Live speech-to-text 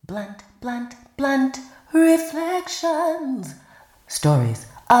Blunt reflections, stories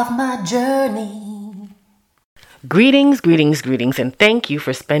of my journey. Greetings, and thank you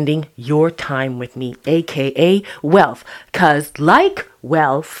for spending your time with me, aka wealth. 'Cause like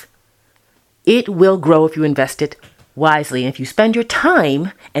wealth, it will grow if you invest it wisely. And if you spend your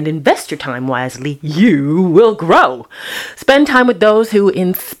time and invest your time wisely, you will grow. Spend time with those who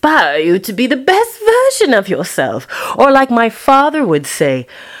inspire you to be the best version of yourself. Or like my father would say,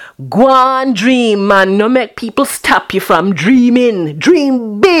 go on, dream, man. No make people stop you from dreaming.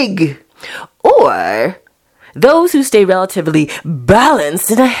 Dream big. Or those who stay relatively balanced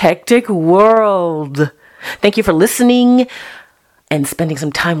in a hectic world. Thank you for listening and spending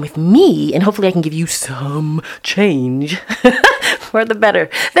some time with me, and hopefully I can give you some change for the better.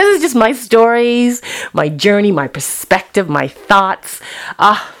 This is just my stories, my journey, my perspective, my thoughts.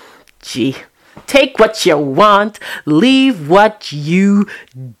 Take what you want, leave what you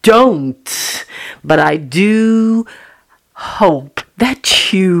don't. But I do hope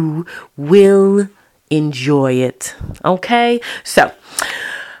that you will enjoy it. Okay? So,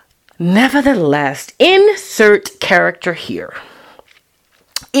 nevertheless, insert character here.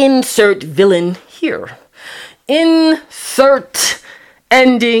 Insert villain here. Insert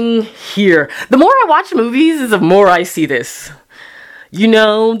ending here. The more I watch movies, the more I see this. You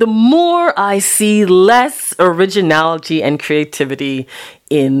know, the more I see less originality and creativity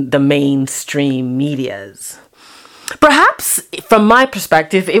in the mainstream medias. Perhaps, from my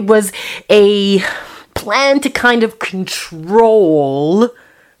perspective, it was a plan to kind of control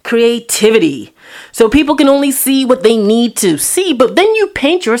creativity. So people can only see what they need to see, but then you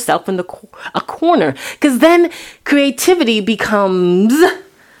paint yourself in a corner, because then creativity becomes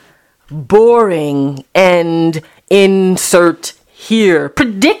boring and insert here,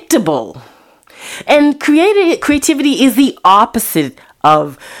 predictable. And creativity is the opposite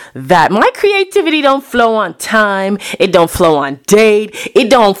of that. My creativity don't flow on time. It don't flow on date. It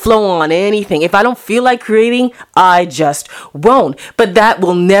don't flow on anything. If I don't feel like creating, I just won't. But that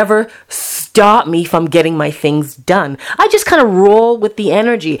will never stop me from getting my things done. I just kind of roll with the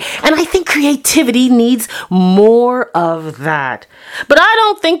energy. And I think creativity needs more of that. But I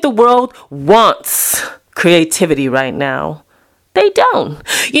don't think the world wants creativity right now. They don't.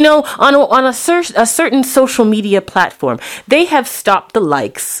 You know, on a certain social media platform, they have stopped the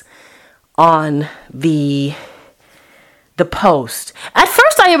likes on the post. At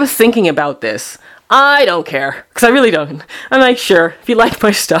first, I was thinking about this. I don't care, because I really don't. I'm like, sure, if you like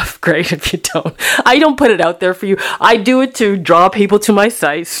my stuff, great. If you don't, I don't put it out there for you. I do it to draw people to my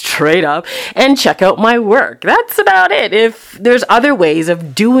site straight up and check out my work. That's about it. If there's other ways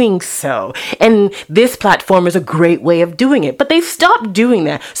of doing so, and this platform is a great way of doing it, but they've stopped doing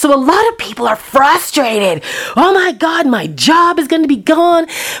that. So a lot of people are frustrated. Oh my God, my job is going to be gone.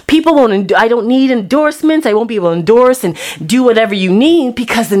 People won't, I don't need endorsements. I won't be able to endorse and do whatever you need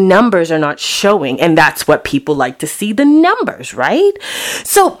because the numbers are not showing. And that's what people like to see, the numbers, right?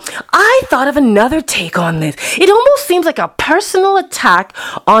 So I thought of another take on this. It almost seems like a personal attack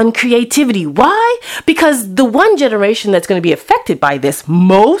on creativity. Why? Because the one generation that's going to be affected by this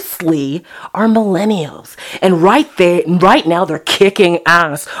mostly are millennials. And right now, they're kicking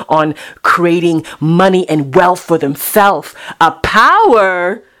ass on creating money and wealth for themselves. A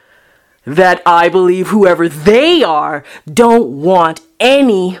power that I believe whoever they are don't want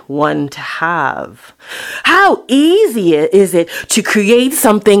anyone to have. How easy is it to create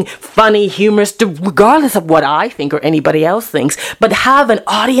something funny, humorous, regardless of what I think or anybody else thinks, but have an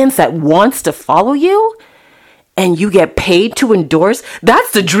audience that wants to follow you and you get paid to endorse?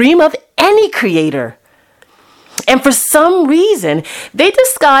 That's the dream of any creator. And for some reason, they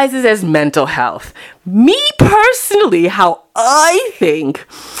disguise it as mental health. Me personally, how I think,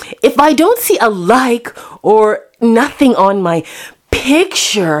 if I don't see a like or nothing on my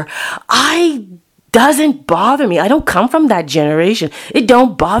picture, doesn't bother me. I don't come from that generation. It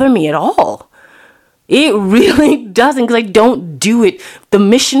don't bother me at all. It really doesn't, because I don't do it. The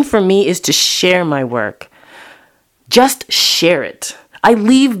mission for me is to share my work. Just share it. I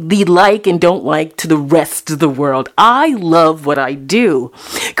leave the like and don't like to the rest of the world. I love what I do.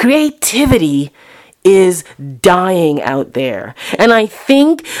 Creativity is dying out there. And I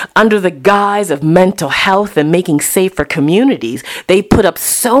think under the guise of mental health and making safer communities, they put up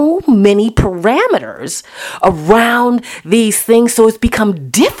so many parameters around these things. So it's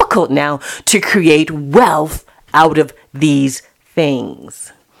become difficult now to create wealth out of these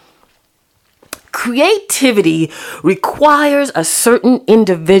things. Creativity requires a certain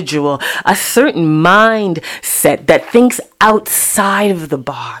individual, a certain mindset that thinks outside of the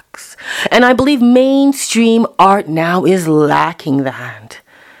box. And I believe mainstream art now is lacking that.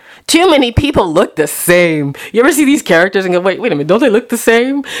 Too many people look the same. You ever see these characters and go, wait a minute, don't they look the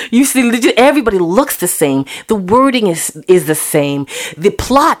same? You see, everybody looks the same. The wording is the same. The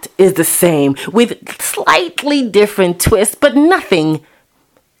plot is the same with slightly different twists, but nothing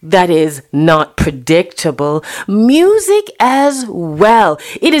that is not predictable. Music as well.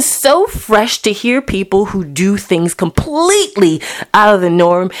 It is so fresh to hear people who do things completely out of the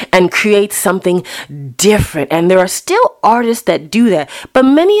norm and create something different. And there are still artists that do that, but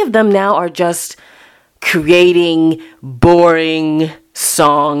many of them now are just creating boring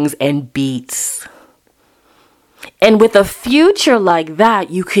songs and beats. And with a future like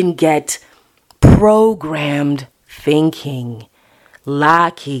that, you can get programmed thinking,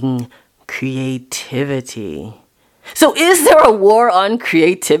 lacking creativity. So is there a war on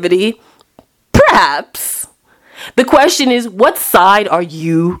creativity? Perhaps. The question is, what side are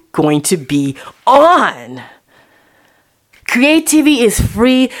you going to be on? Creativity is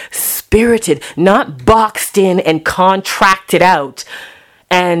free-spirited, not boxed in and contracted out.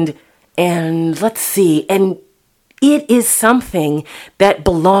 And let's see, and it is something that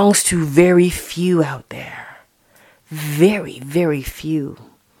belongs to very few out there. Very, very few.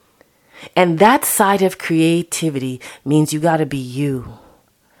 And that side of creativity means you got to be you.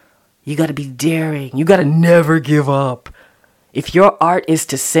 You got to be daring. You got to never give up. If your art is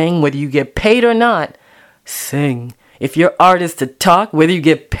to sing, whether you get paid or not, sing. If your art is to talk, whether you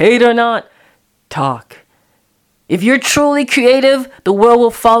get paid or not, talk. If you're truly creative, the world will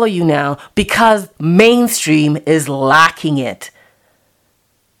follow you now because mainstream is lacking it.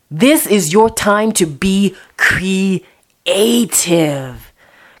 This is your time to be creative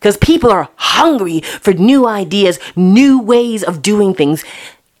because people are hungry for new ideas, new ways of doing things,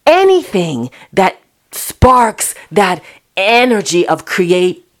 anything that sparks that energy of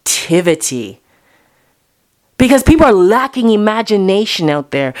creativity. Because people are lacking imagination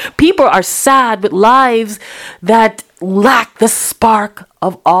out there. People are sad with lives that lack the spark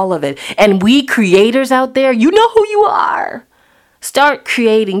of all of it. And we creators out there, you know who you are. Start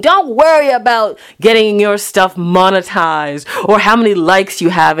creating. Don't worry about getting your stuff monetized or how many likes you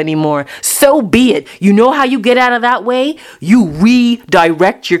have anymore. So be it. You know how you get out of that way? You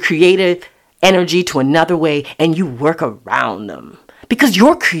redirect your creative energy to another way and you work around them. Because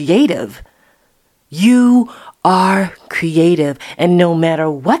you're creative. You are creative. And no matter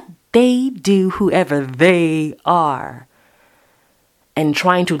what they do, whoever they are, and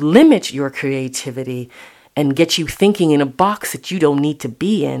trying to limit your creativity and get you thinking in a box that you don't need to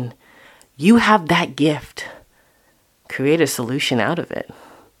be in, you have that gift. Create a solution out of it.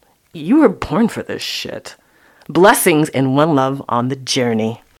 You were born for this shit. Blessings and one love on the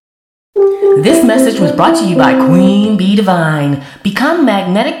journey. This message was brought to you by Queen Bee Divine.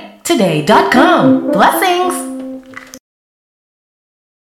 BecomeMagneticToday.com. Blessings.